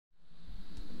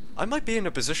I might be in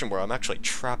a position where I'm actually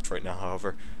trapped right now,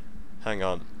 however. Hang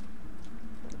on.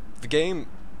 The game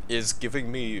is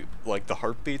giving me, like, the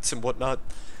heartbeats and whatnot.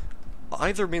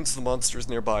 Either means the monster's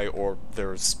nearby, or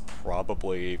there's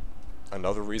probably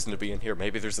another reason to be in here.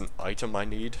 Maybe there's an item I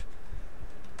need.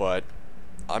 But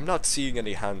I'm not seeing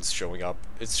any hands showing up.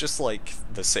 It's just like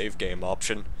the save game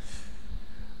option,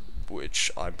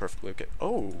 which I'm perfectly okay.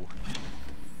 Oh,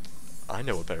 I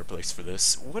know a better place for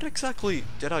this. What exactly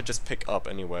did I just pick up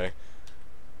anyway?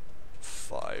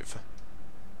 5.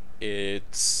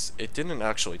 It didn't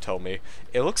actually tell me.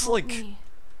 It looks Help like... me.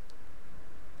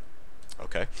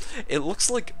 Okay. It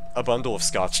looks like a bundle of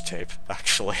scotch tape,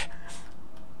 actually.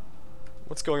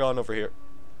 What's going on over here?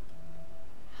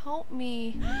 Help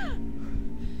me.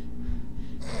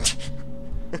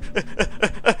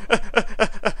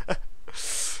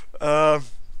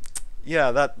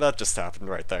 Yeah, that just happened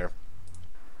right there.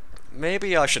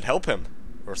 Maybe I should help him,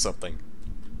 or something.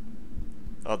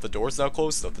 The door's now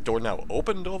closed, the door now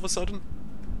opened all of a sudden?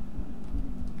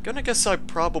 Gonna guess I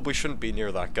probably shouldn't be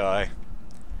near that guy.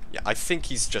 Yeah, I think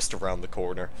he's just around the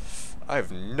corner. I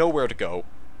have nowhere to go,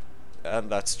 and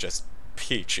that's just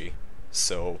peachy.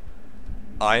 So,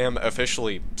 I am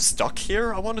officially stuck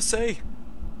here, I want to say.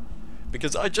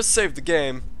 Because I just saved the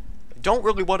game. I don't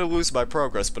really want to lose my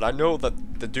progress, but I know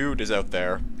that the dude is out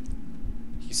there.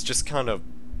 He's just kind of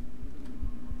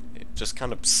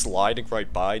sliding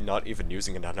right by, not even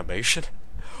using an animation.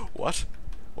 What?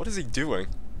 What is he doing?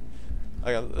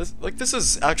 This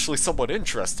is actually somewhat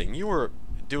interesting. You were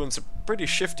doing some pretty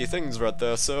shifty things right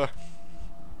there, sir.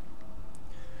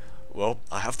 Well,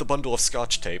 I have the bundle of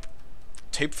scotch tape.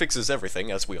 Tape fixes everything,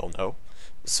 as we all know.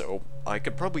 So, I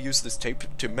could probably use this tape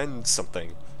to mend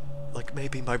something. Like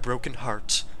maybe my broken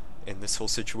heart in this whole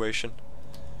situation.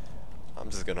 I'm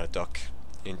just gonna duck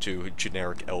into a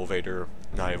generic elevator,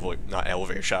 not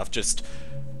elevator shaft, just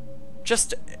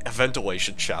a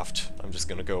ventilation shaft I'm just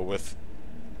gonna go with.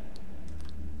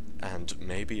 And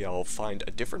maybe I'll find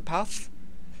a different path?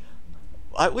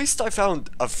 At least I found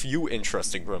a few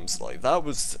interesting rooms. Like,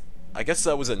 I guess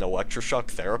that was an electroshock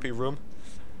therapy room.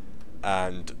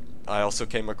 And I also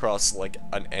came across, like,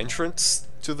 an entrance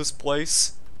to this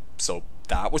place. So,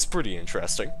 that was pretty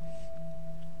interesting.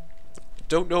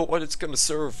 Don't know what it's gonna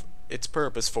serve its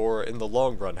purpose for in the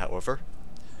long run, however.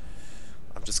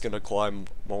 I'm just gonna climb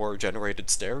more generated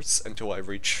stairs until I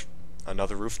reach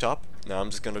another rooftop. Now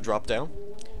I'm just gonna drop down.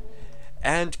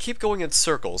 And keep going in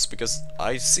circles, because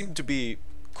I seem to be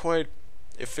quite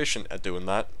efficient at doing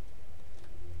that.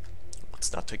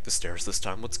 Let's not take the stairs this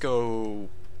time. Let's go...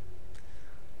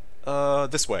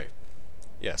 this way.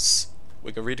 Yes.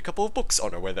 We can read a couple of books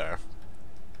on our way there.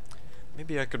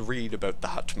 Maybe I could read about the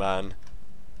Hat Man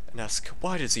and ask,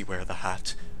 why does he wear the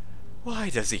hat? Why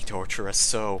does he torture us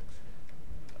so?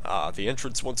 Ah, the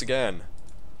entrance once again.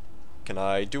 Can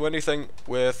I do anything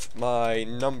with my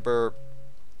number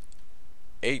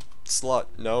 8 slot?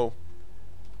 No.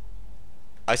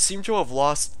 I seem to have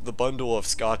lost the bundle of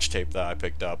scotch tape that I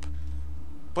picked up.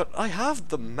 But I have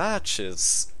the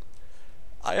matches.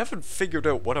 I haven't figured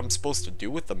out what I'm supposed to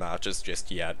do with the matches just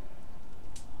yet.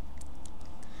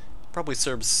 Probably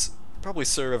serves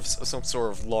some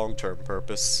sort of long-term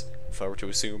purpose, if I were to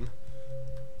assume.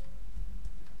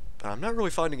 But I'm not really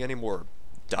finding any more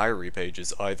diary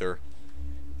pages either.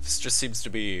 This just seems to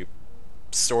be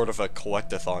sort of a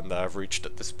collectathon that I've reached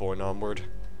at this point onward.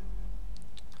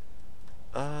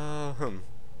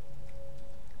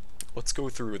 Let's go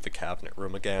through the cabinet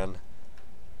room again.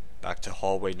 Back to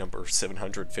hallway number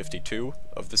 752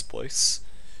 of this place.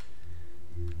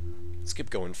 Let's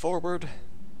keep going forward.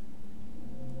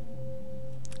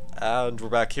 And we're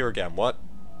back here again. What?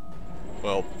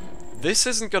 Well, this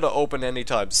isn't gonna open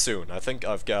anytime soon. I think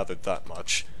I've gathered that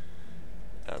much.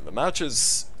 And the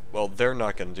matches, well, they're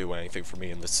not gonna do anything for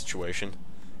me in this situation.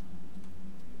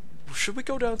 Should we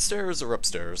go downstairs or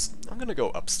upstairs? I'm gonna go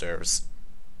upstairs.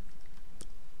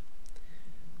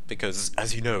 Because,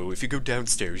 as you know, if you go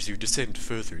downstairs, you descend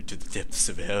further to the depths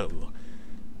of hell.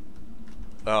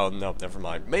 Oh, no, never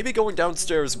mind. Maybe going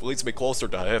downstairs leads me closer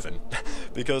to heaven.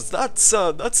 Because that's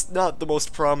not the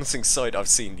most promising sight I've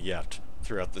seen yet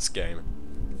throughout this game.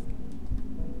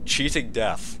 Cheating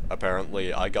death,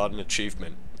 apparently. I got an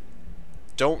achievement.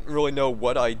 Don't really know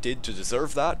what I did to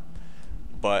deserve that,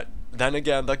 but then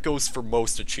again, that goes for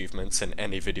most achievements in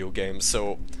any video game,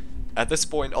 so at this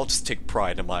point, I'll just take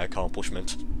pride in my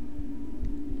accomplishment.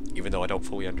 Even though I don't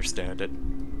fully understand it.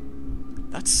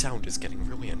 That sound is getting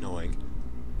really annoying.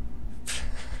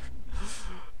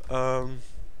 Okay,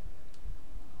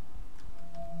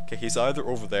 he's either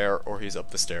over there or he's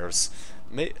up the stairs.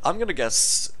 I'm gonna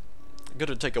guess I'm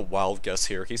gonna take a wild guess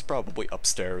here. He's probably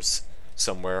upstairs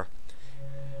somewhere.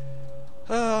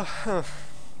 Huh.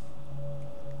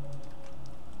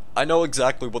 I know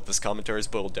exactly what this commentary is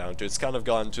boiled down to. It's kind of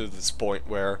gotten to this point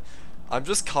where I'm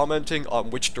just commenting on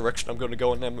which direction I'm going to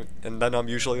go, and then I'm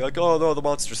usually like, oh no, the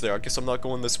monster's there, I guess I'm not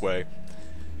going this way.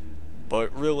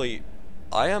 But really,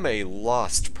 I am a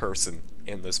lost person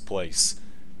in this place.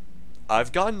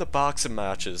 I've gotten the boxing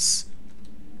matches.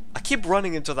 I keep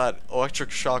running into that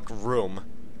electric shock room.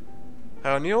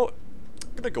 And you know what?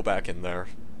 I'm gonna go back in there,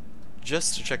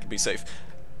 just to check and be safe.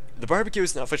 The barbecue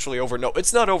is not officially over. No,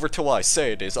 it's not over till I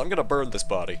say it is. I'm gonna burn this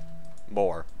body.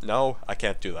 More. No, I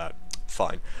can't do that.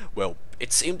 Fine. Well,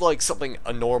 it seemed like something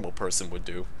a normal person would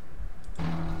do.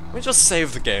 Let me just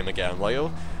save the game again,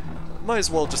 Leo. Might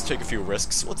as well just take a few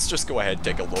risks. Let's just go ahead and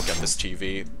take a look at this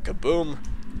TV. Kaboom!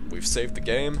 We've saved the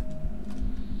game.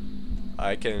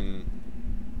 I can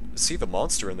see the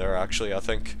monster in there, actually, I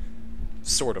think.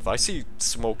 Sort of. I see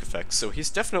smoke effects, so he's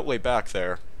definitely back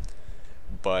there.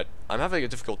 But I'm having a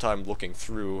difficult time looking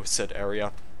through said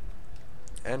area.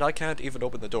 And I can't even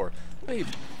open the door. Let me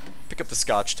pick up the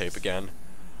scotch tape again.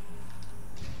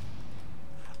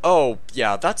 Oh,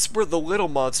 yeah, that's where the little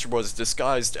monster was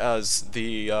disguised as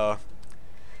the,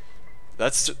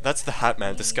 That's the Hat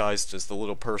Man disguised as the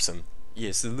little person.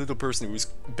 Yes, the little person who was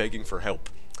begging for help.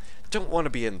 Don't want to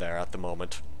be in there at the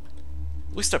moment.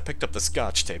 At least I picked up the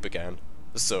scotch tape again.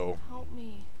 So... Help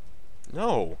me.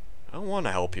 No, I don't want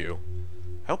to help you.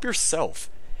 Help yourself.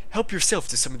 Help yourself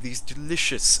to some of these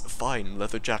delicious, fine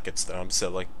leather jackets that I'm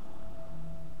selling.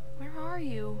 Where are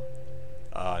you?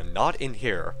 Not in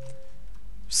here.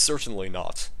 Certainly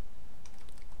not.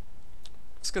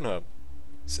 Just gonna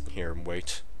sit here and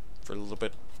wait for a little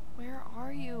bit. Where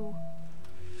are you?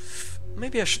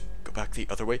 Maybe I should go back the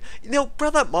other way. You know,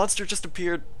 where that monster just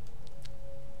appeared...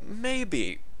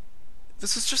 Maybe.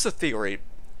 This is just a theory.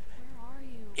 Where are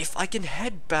you? If I can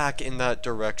head back in that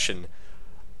direction,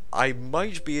 I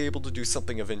might be able to do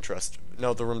something of interest.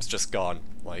 No, the room's just gone.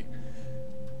 Like,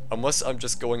 unless I'm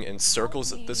just going in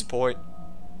circles at this point,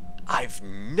 I've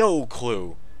no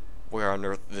clue where on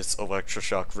earth this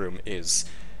electroshock room is.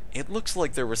 It looks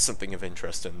like there was something of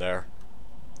interest in there.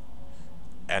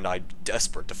 And I'm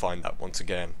desperate to find that once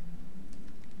again.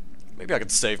 Maybe I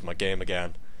could save my game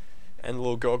again. And the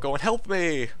little girl going, help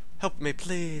me! Help me,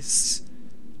 please!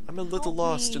 I'm a little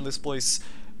lost in this place.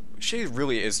 She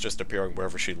really is just appearing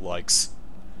wherever she likes.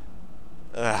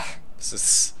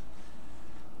 This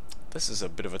is a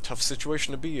bit of a tough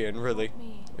situation to be in, really.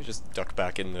 Let me just duck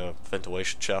back in the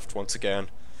ventilation shaft once again.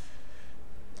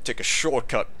 Take a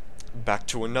shortcut back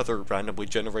to another randomly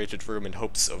generated room in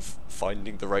hopes of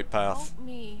finding the right path. Help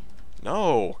me.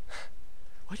 No!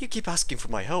 Why do you keep asking for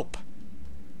my help?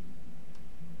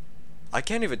 I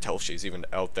can't even tell if she's even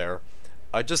out there.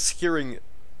 I'm hearing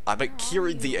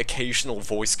the occasional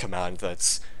voice command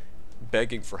that's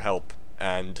begging for help,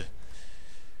 and...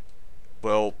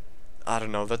 well, I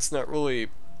don't know, that's not really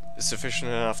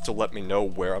sufficient enough to let me know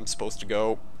where I'm supposed to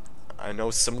go. I know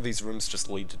some of these rooms just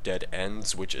lead to dead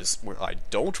ends, which is where I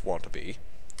don't want to be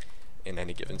in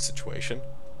any given situation.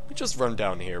 Let me just run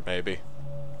down here, maybe.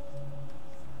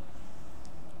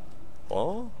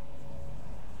 Oh?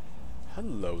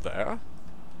 Hello there.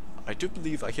 I do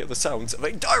believe I hear the sounds of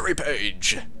a diary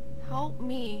page! Help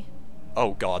me.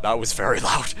 Oh god, that was very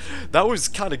loud. That was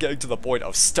kind of getting to the point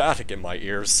of static in my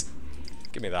ears.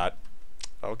 Give me that.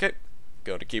 Okay,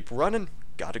 gotta keep running.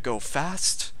 Gotta go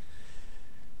fast.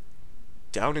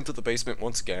 Down into the basement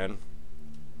once again.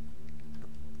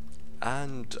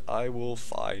 And I will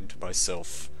find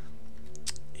myself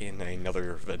in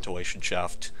another ventilation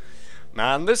shaft.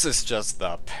 Man, this is just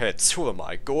the pits. Who am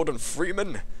I, Gordon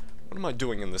Freeman? What am I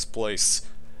doing in this place?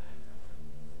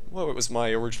 Well, it was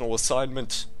my original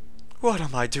assignment. What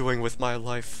am I doing with my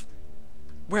life?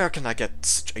 Where can I get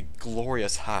such a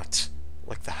glorious hat,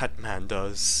 like the Hat Man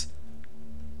does?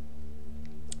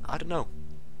 I don't know.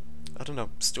 I don't know.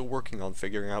 Still working on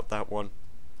figuring out that one.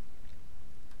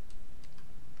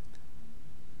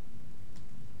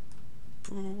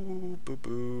 Boo, boo,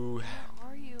 boo. Where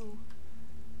are you?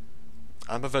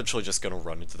 I'm eventually just gonna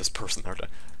run into this person there.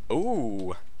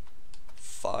 Ooh.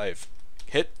 5.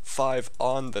 Hit 5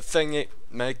 on the thingy.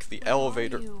 Make the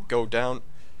elevator go down.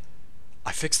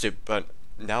 I fixed it, but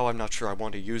now I'm not sure I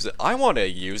want to use it. I want to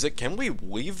use it. Can we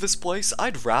leave this place?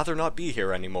 I'd rather not be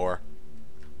here anymore.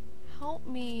 Help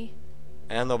me.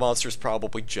 And the monster's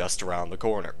probably just around the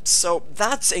corner. So,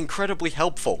 that's incredibly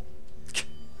helpful.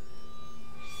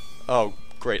 Oh,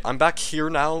 great. I'm back here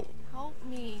now. Help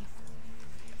me.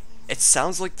 It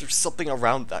sounds like there's something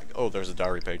around that. Oh, there's a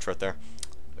diary page right there.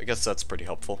 I guess that's pretty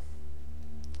helpful.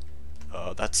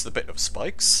 That's the bit of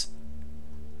spikes.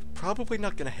 Probably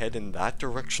not gonna head in that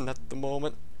direction at the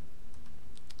moment.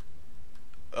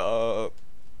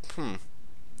 Hmm.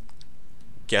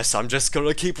 Guess I'm just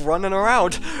gonna keep running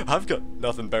around. I've got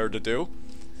nothing better to do.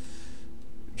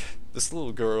 This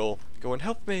little girl going,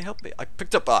 help me, help me. I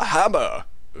picked up a hammer.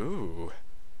 Ooh.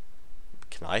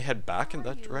 Can I head back in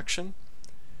that direction?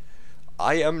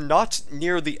 I am not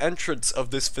near the entrance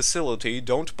of this facility.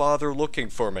 Don't bother looking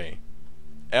for me.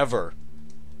 Ever.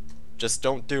 Just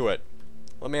don't do it.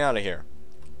 Let me out of here.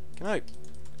 Can I...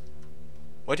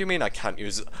 What do you mean I can't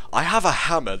use it? I have a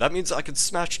hammer. That means I can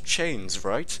smash chains,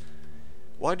 right?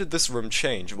 Why did this room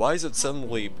change? Why is it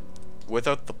suddenly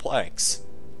without the planks?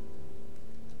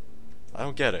 I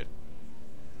don't get it.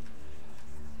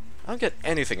 I don't get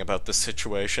anything about this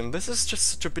situation. This is just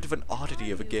such a bit of an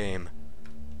oddity of a game.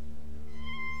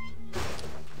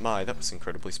 My, that was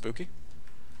incredibly spooky.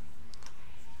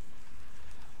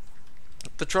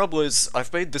 The trouble is,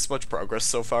 I've made this much progress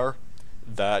so far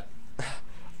that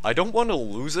I don't want to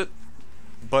lose it,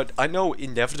 but I know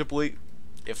inevitably,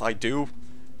 if I do,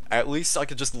 at least I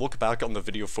could just look back on the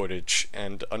video footage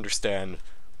and understand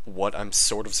what I'm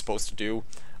sort of supposed to do.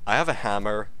 I have a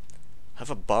hammer, I have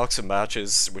a box of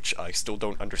matches, which I still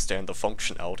don't understand the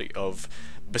functionality of,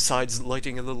 besides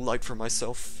lighting a little light for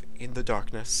myself in the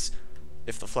darkness,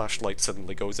 if the flashlight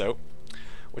suddenly goes out,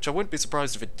 which I wouldn't be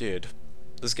surprised if it did.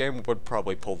 This game would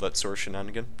probably pull that sort of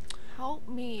shenanigan. Help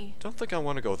me. Don't think I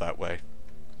want to go that way.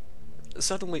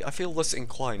 Suddenly, I feel less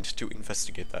inclined to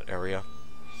investigate that area.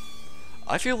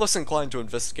 I feel less inclined to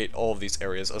investigate all of these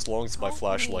areas as long as my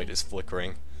flashlight is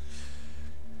flickering.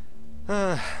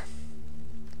 I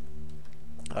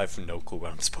have no clue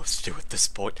what I'm supposed to do at this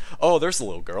point. Oh, there's the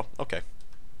little girl. Okay.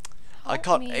 I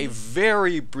caught a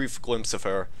very brief glimpse of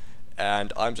her,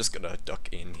 and I'm just gonna duck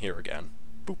in here again.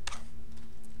 Boop.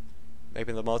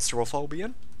 Maybe the monster will follow me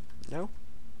in? No?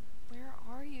 Where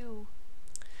are you?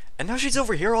 And now she's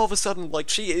over here all of a sudden, like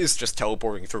she is just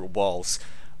teleporting through walls.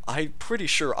 I'm pretty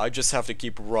sure I just have to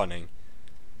keep running.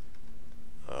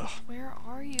 Where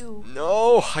are you?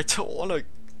 No, I don't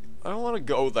want to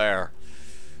go there.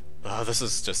 This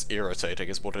is just irritating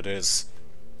is what it is.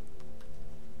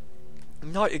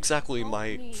 Not exactly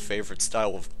my favorite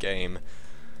style of game.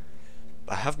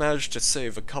 I have managed to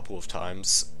save a couple of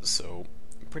times, so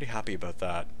I'm pretty happy about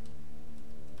that.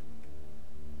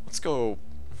 Let's go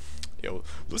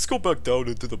back down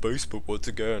into the basement once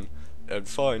again and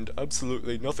find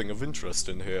absolutely nothing of interest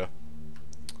in here.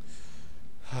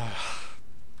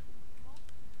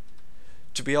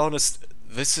 To be honest,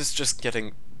 this is just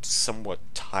getting somewhat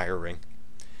tiring.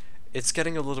 It's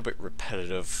getting a little bit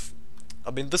repetitive.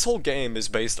 I mean, this whole game is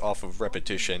based off of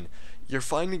repetition. You're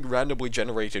finding randomly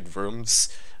generated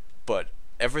rooms, but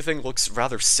everything looks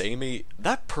rather samey.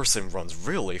 That person runs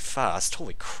really fast,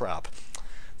 holy crap.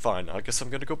 Fine, I guess I'm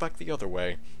gonna go back the other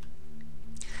way.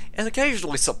 And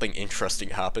occasionally something interesting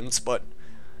happens, but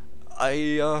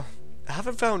I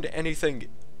haven't found anything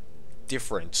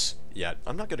different yet.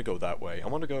 I'm not gonna go that way. I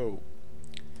wanna go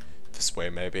this way,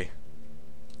 maybe.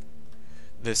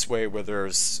 This way where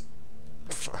there's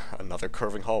another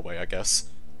curving hallway, I guess.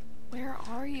 Where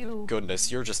are you?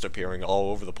 Goodness, you're just appearing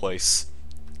all over the place.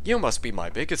 You must be my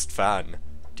biggest fan.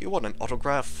 Do you want an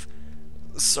autograph?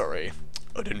 Sorry,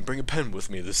 I didn't bring a pen with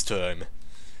me this time.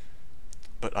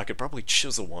 But I could probably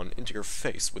chisel one into your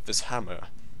face with this hammer,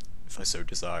 if I so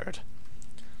desired.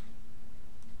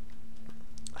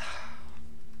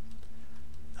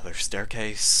 Another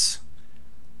staircase.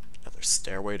 Another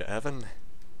stairway to heaven.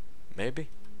 Maybe?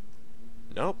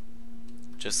 Nope.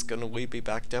 Just gonna lead me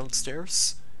back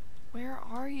downstairs? Where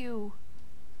are you?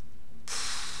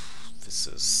 This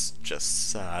is just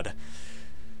sad.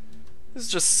 This is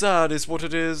just sad is what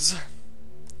it is.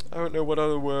 I don't know what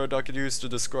other word I could use to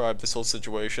describe this whole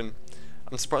situation.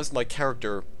 I'm surprised my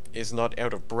character is not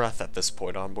out of breath at this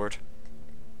point onward.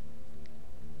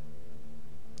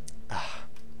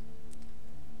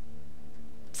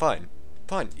 Fine.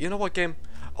 Fine. You know what, game?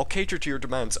 I'll cater to your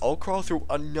demands. I'll crawl through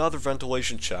another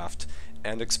ventilation shaft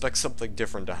and expect something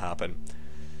different to happen.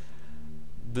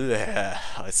 Bleh,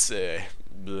 I say.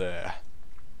 Bleh.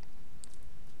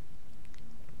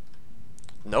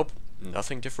 Nope.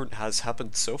 Nothing different has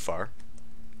happened so far.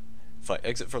 If I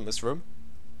exit from this room,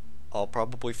 I'll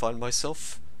probably find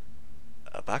myself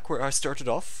back where I started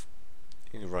off,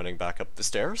 running back up the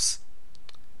stairs.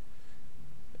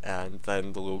 And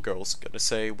then the little girl's gonna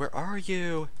say, "Where are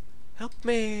you? Help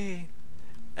me!"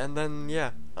 And then,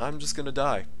 yeah, I'm just gonna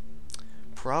die.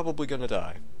 Probably gonna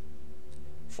die.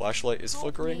 Flashlight is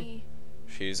flickering.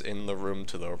 She's in the room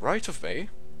to the right of me.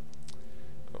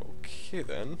 Okay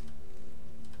then.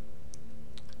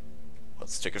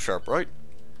 Let's take a sharp right.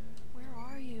 Where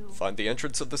are you? Find the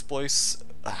entrance of this place.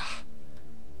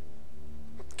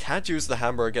 Can't use the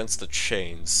hammer against the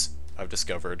chains, I've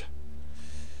discovered.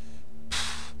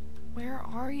 Where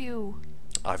are you?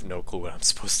 I've no clue what I'm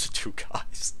supposed to do,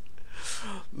 guys.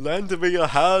 Lend me a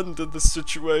hand in this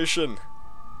situation.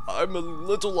 I'm a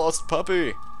little lost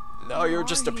puppy. Now Where you're are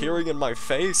just you? appearing in my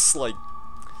face, like...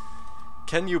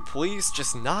 Can you please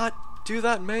just not do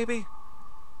that, maybe?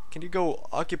 Can you go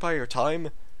occupy your time?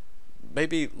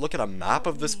 Maybe look at a map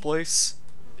of this place?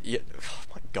 Yeah, oh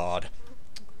my god.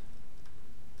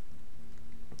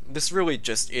 This really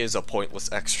just is a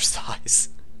pointless exercise.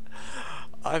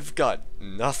 I've got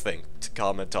nothing to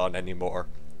comment on anymore.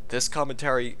 This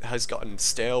commentary has gotten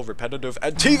stale, repetitive,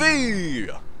 and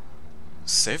TV!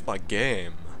 Save my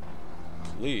game.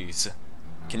 Please.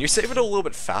 Can you save it a little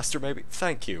bit faster, maybe?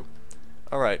 Thank you.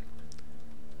 Alright.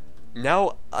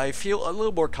 Now, I feel a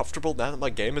little more comfortable now that my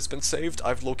game has been saved.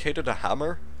 I've located a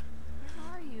hammer.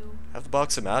 Where are you? Have the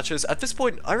box of matches. At this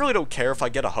point, I really don't care if I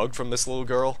get a hug from this little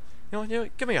girl. You know,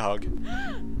 give me a hug.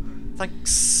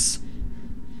 Thanks.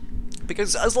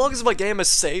 Because as long as my game is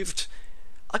saved,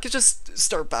 I could just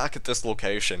start back at this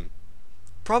location.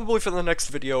 Probably for the next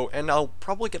video, and I'll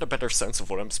probably get a better sense of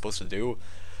what I'm supposed to do.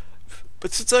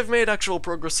 But since I've made actual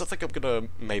progress, I think I'm gonna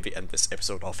maybe end this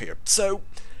episode off here. So,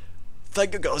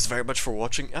 thank you guys very much for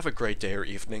watching, have a great day or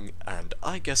evening, and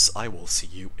I guess I will see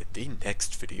you in the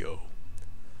next video.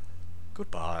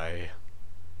 Goodbye.